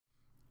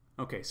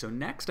Okay, so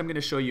next I'm going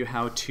to show you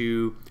how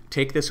to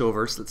take this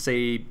over. So let's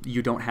say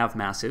you don't have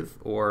massive,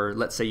 or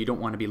let's say you don't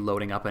want to be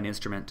loading up an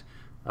instrument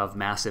of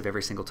massive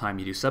every single time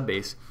you do sub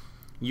bass.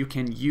 You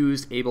can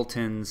use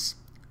Ableton's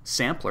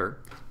sampler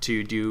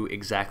to do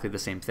exactly the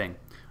same thing,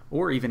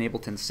 or even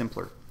Ableton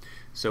Simpler.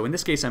 So in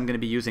this case I'm going to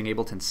be using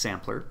Ableton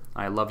Sampler.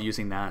 I love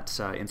using that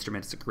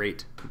instrument. It's a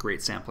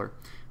great sampler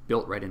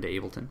built right into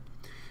Ableton.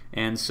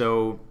 And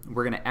so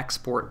we're going to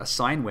export a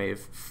sine wave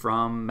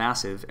from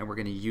massive, and we're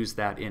going to use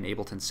that in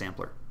Ableton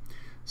Sampler.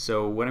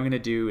 So what I'm going to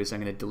do is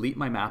I'm going to delete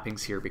my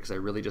mappings here because I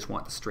really just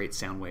want the straight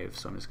sound wave.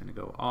 So I'm just going to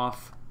go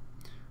off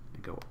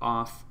and go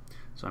off.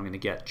 So I'm going to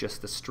get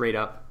just the straight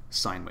up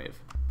sine wave.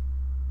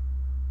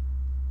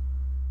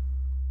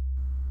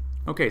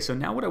 Okay, so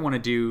now what I want to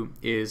do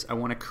is I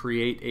want to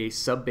create a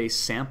sub bass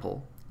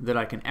sample that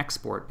I can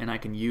export and I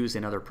can use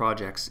in other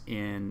projects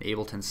in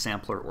Ableton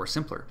Sampler or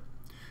Simpler.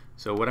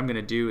 So what I'm going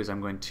to do is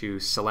I'm going to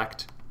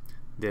select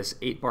this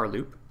 8-bar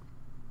loop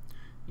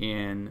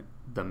in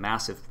the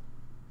massive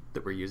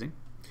that we're using,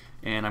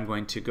 and I'm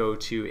going to go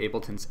to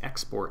Ableton's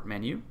export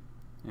menu,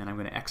 and I'm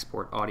going to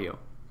export audio.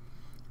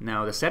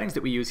 Now the settings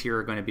that we use here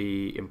are going to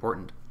be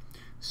important.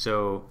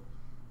 So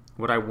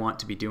what I want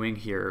to be doing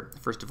here,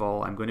 first of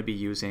all, I'm going to be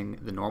using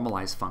the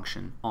normalize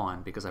function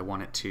on because I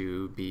want it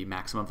to be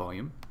maximum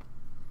volume.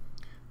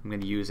 I'm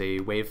going to use a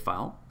wave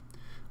file.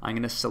 I'm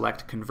going to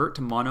select convert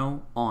to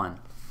mono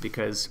on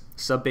because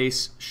sub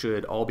bass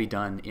should all be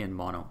done in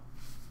mono.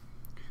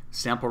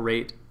 Sample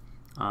rate,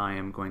 I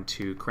am going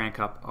to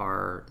crank up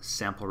our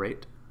sample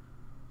rate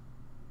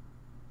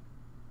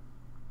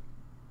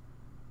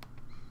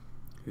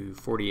to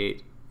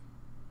 48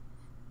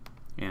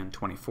 and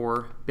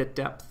 24 bit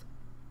depth.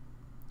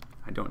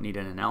 I don't need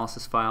an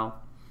analysis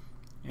file,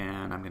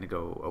 and I'm going to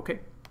go OK.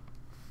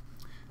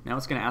 Now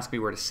it's going to ask me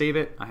where to save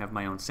it. I have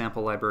my own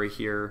sample library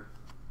here.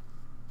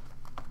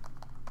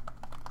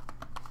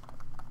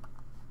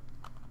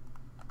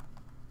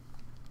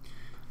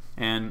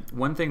 And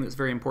one thing that's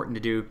very important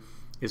to do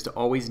is to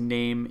always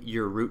name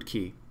your root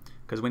key,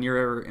 because when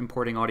you're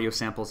importing audio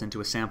samples into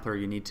a sampler,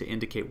 you need to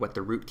indicate what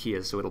the root key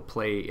is so it'll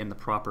play in the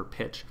proper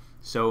pitch.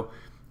 So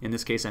in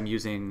this case I'm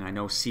using, I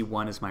know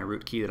C1 is my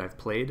root key that I've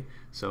played,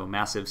 so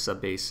massive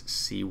sub bass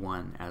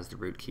C1 as the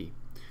root key.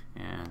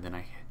 And then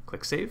I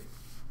click save,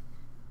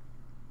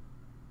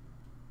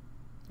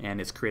 and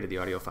it's created the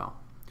audio file.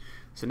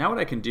 So now what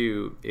I can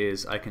do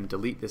is I can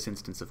delete this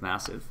instance of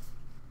massive,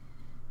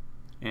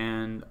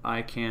 and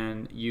I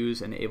can use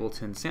an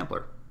Ableton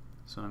sampler.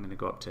 So I'm going to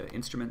go up to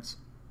Instruments.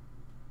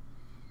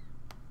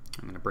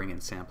 I'm going to bring in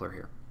Sampler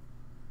here.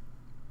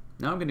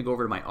 Now I'm going to go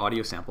over to my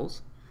audio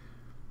samples,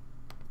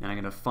 and I'm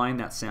going to find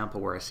that sample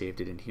where I saved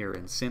it in here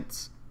in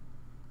Synths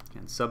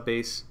and Sub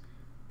Bass.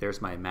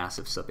 There's my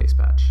massive sub bass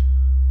patch.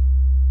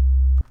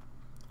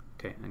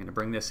 Okay, I'm going to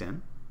bring this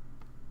in,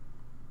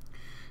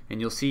 and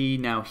you'll see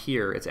now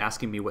here it's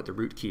asking me what the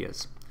root key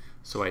is.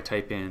 So I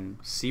type in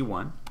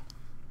C1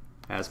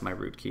 as my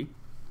root key.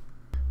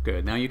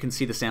 Good. Now you can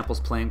see the samples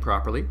playing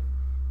properly.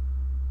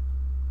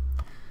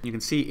 You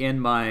can see in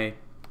my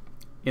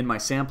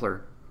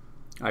sampler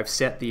I've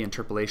set the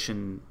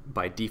interpolation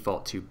by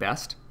default to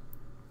best.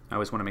 I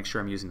always want to make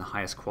sure I'm using the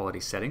highest quality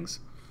settings,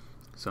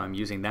 so I'm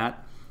using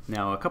that.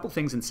 Now a couple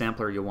things in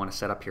sampler you'll want to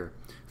set up here.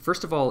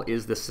 First of all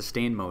is the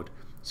sustain mode.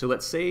 So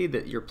let's say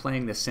that you're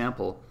playing this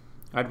sample.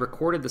 I'd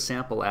recorded the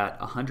sample at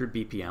 100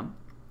 BPM,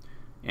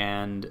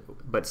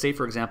 but say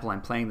for example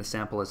I'm playing the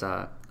sample as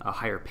a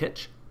higher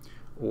pitch,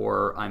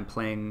 or I'm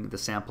playing the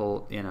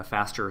sample in a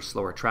faster or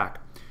slower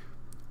track.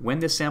 When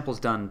this sample's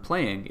done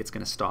playing, it's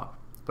going to stop.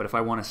 But if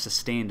I want a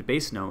sustained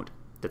bass note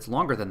that's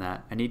longer than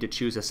that, I need to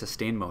choose a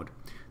sustain mode.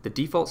 The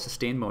default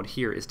sustain mode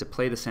here is to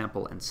play the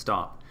sample and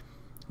stop.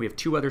 We have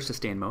two other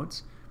sustain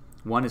modes.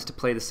 One is to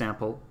play the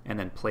sample and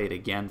then play it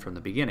again from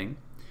the beginning.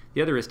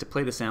 The other is to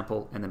play the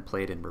sample and then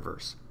play it in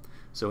reverse.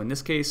 So in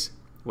this case,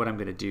 what I'm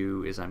going to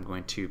do is I'm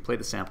going to play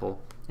the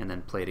sample and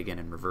then play it again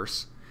in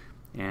reverse,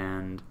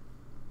 and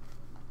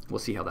we'll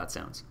see how that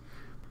sounds.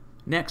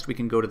 Next, we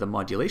can go to the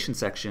modulation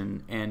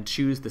section and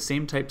choose the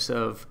same types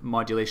of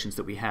modulations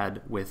that we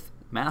had with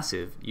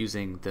massive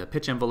using the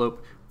pitch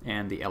envelope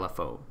and the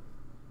LFO.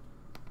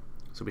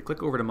 So we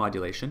click over to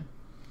modulation,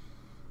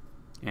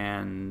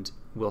 and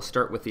we'll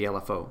start with the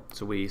LFO.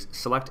 So we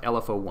select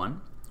LFO 1,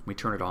 we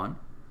turn it on,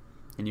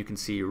 and you can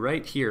see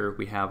right here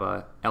we have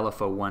a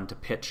LFO 1 to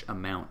pitch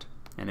amount,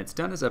 and it's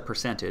done as a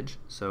percentage.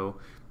 So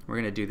we're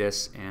going to do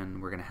this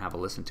and we're going to have a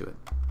listen to it.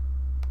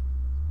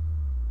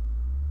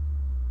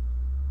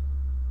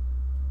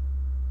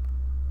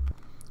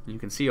 You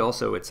can see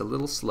also it's a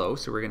little slow,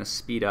 so we're going to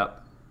speed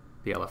up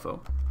the LFO.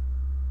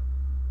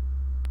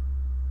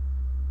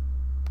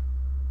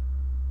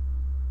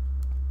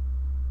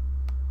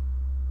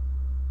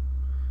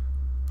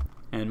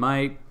 And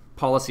my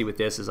policy with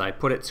this is I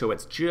put it so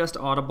it's just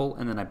audible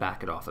and then I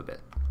back it off a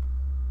bit.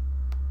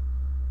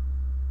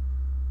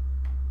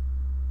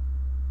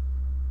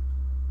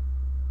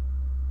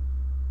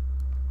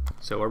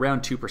 So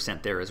around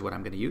 2% there is what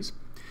I'm going to use.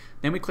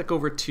 Then we click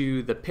over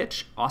to the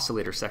pitch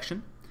oscillator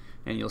section,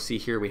 and you'll see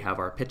here we have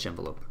our pitch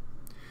envelope.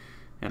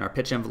 And our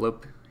pitch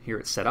envelope, here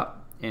it's set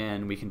up,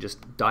 and we can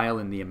just dial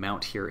in the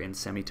amount here in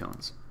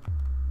semitones.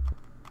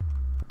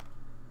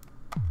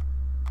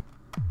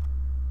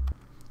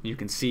 You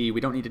can see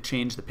we don't need to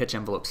change the pitch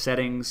envelope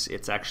settings.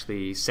 It's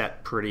actually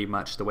set pretty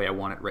much the way I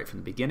want it right from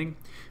the beginning,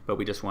 but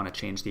we just want to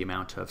change the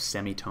amount of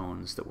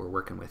semitones that we're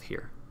working with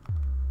here.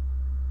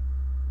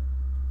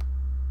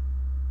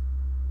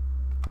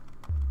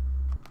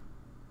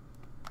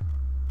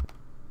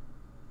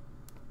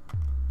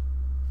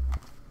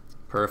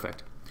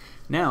 Perfect.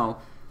 Now,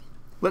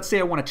 let's say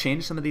I want to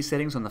change some of these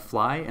settings on the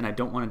fly and I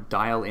don't want to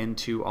dial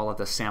into all of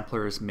the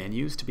sampler's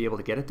menus to be able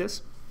to get at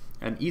this.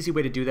 An easy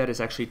way to do that is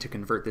actually to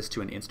convert this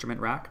to an instrument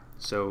rack.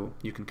 So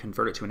you can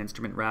convert it to an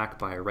instrument rack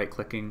by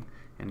right-clicking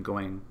and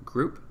going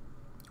Group,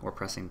 or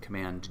pressing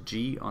Command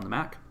G on the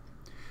Mac.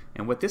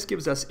 And what this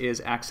gives us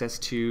is access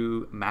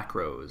to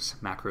macros.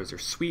 Macros are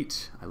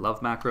sweet. I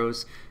love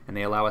macros, and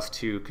they allow us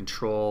to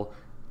control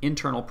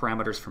internal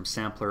parameters from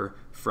Sampler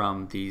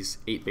from these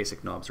 8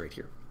 basic knobs right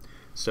here.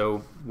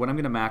 So what I'm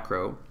going to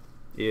macro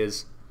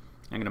is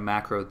I'm going to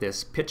macro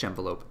this pitch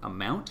envelope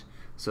amount,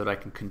 so that I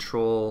can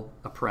control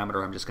a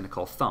parameter I'm just going to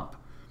call thump.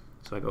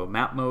 So I go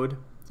map mode,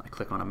 I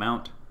click on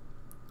amount,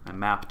 I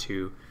map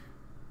to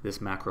this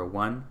macro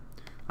 1.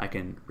 I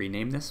can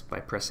rename this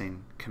by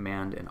pressing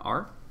Command and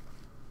R.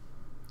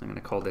 I'm going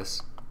to call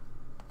this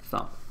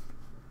thump.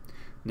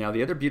 Now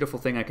the other beautiful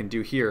thing I can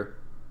do here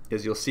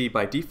is you'll see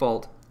by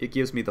default it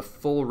gives me the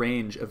full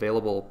range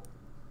available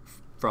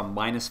from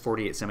minus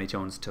 48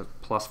 semitones to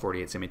plus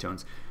 48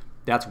 semitones.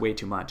 That's way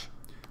too much.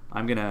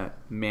 I'm going to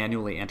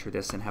manually enter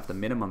this and have the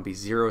minimum be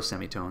 0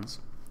 semitones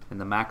and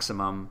the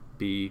maximum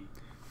be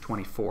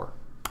 24.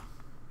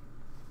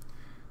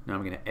 Now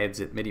I'm going to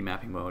exit MIDI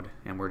mapping mode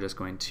and we're just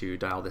going to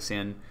dial this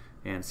in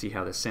and see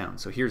how this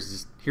sounds. So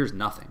here's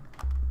nothing,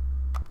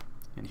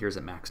 and here's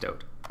it maxed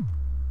out.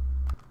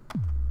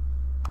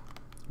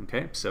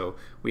 Okay, so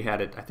we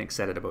had it, I think,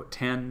 set at about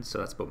 10, so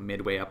that's about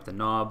midway up the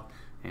knob,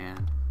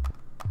 and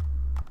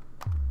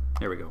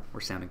there we go, we're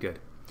sounding good.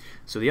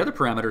 So the other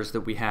parameters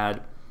that we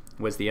had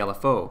was the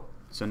LFO.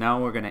 So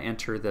now we're going to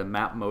enter the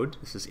map mode.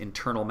 This is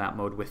internal map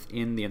mode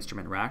within the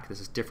instrument rack.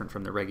 This is different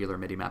from the regular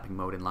MIDI mapping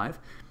mode in Live.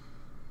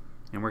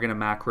 And we're going to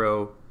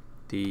macro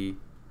the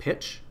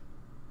pitch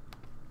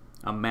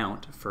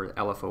amount for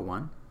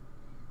LFO1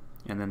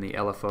 and then the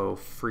LFO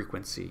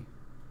frequency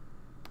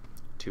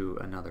to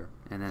another.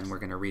 And then we're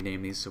going to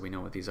rename these so we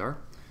know what these are.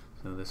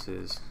 So this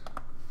is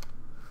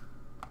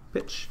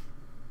pitch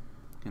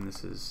and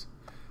this is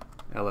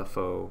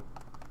LFO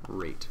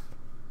rate.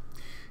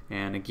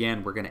 And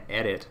again, we're going to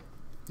edit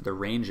the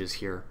ranges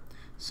here.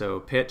 So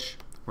pitch,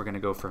 we're going to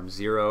go from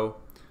 0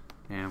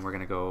 and we're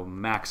going to go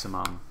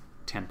maximum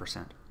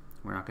 10%.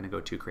 We're not going to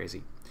go too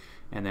crazy.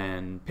 And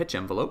then pitch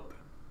envelope,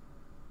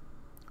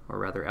 or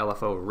rather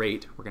LFO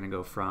rate, we're going to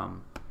go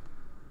from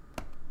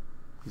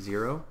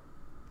 0,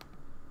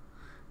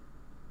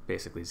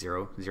 basically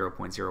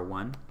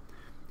 0.01.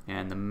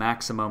 And the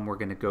maximum we're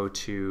going to go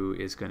to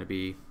is going to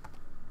be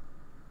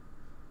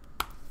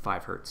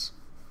 5 Hertz.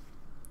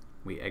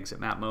 We exit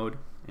map mode,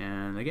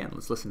 and again,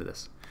 let's listen to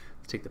this.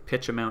 Let's take the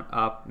pitch amount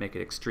up, make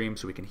it extreme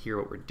so we can hear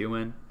what we're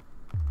doing.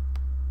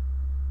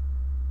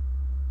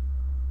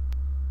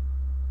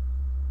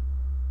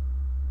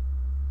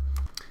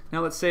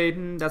 Now let's say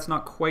that's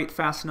not quite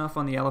fast enough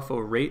on the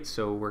LFO rate,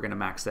 so we're going to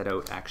max that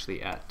out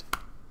actually at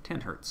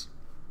 10 Hertz.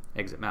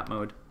 Exit map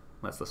mode.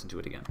 Let's listen to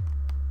it again.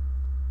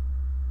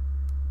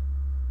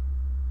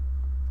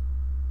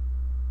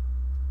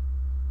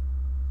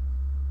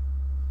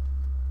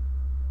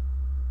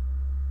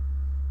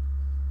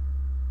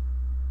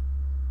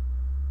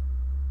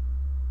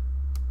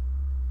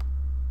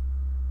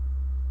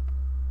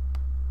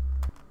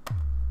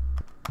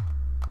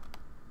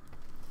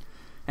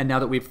 And now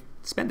that we've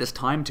spent this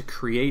time to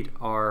create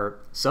our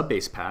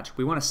sub-bass patch,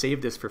 we want to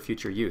save this for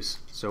future use.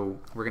 So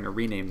we're going to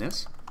rename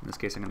this. In this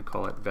case, I'm going to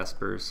call it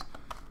Vespers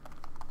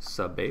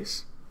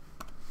Sub-Bass.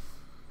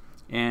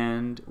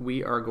 And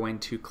we are going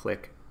to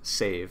click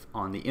Save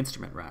on the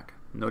instrument rack.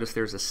 Notice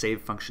there's a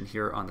save function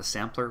here on the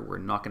sampler. We're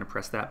not going to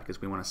press that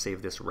because we want to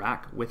save this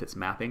rack with its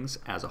mappings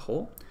as a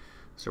whole.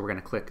 So we're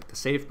going to click the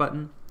Save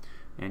button,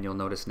 and you'll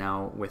notice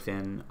now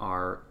within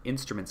our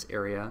Instruments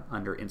area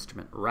under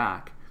Instrument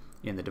Rack,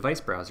 in the device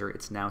browser,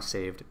 it's now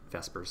saved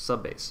Vespers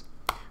Sub-Bass.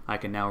 I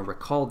can now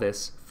recall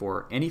this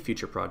for any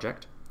future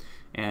project,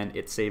 and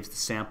it saves the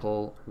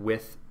sample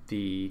with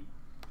the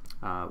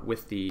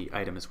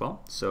item as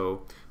well.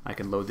 So I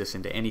can load this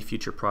into any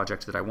future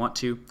project that I want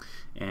to,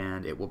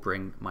 and it will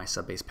bring my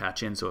sub-bass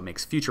patch in, so it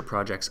makes future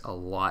projects a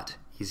lot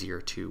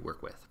easier to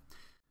work with.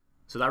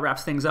 So that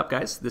wraps things up,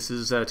 guys. This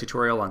is a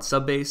tutorial on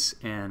sub-bass,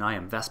 and I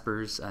am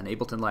Vespers, an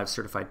Ableton Live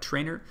Certified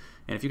Trainer.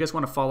 And if you guys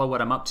want to follow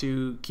what I'm up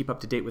to, keep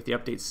up to date with the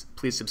updates,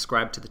 please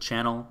subscribe to the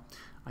channel.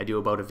 I do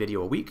about a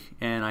video a week,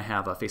 and I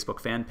have a Facebook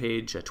fan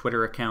page, a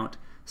Twitter account,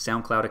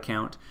 SoundCloud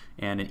account,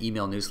 and an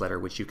email newsletter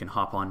which you can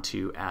hop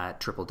onto at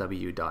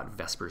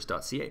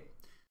www.vespers.ca.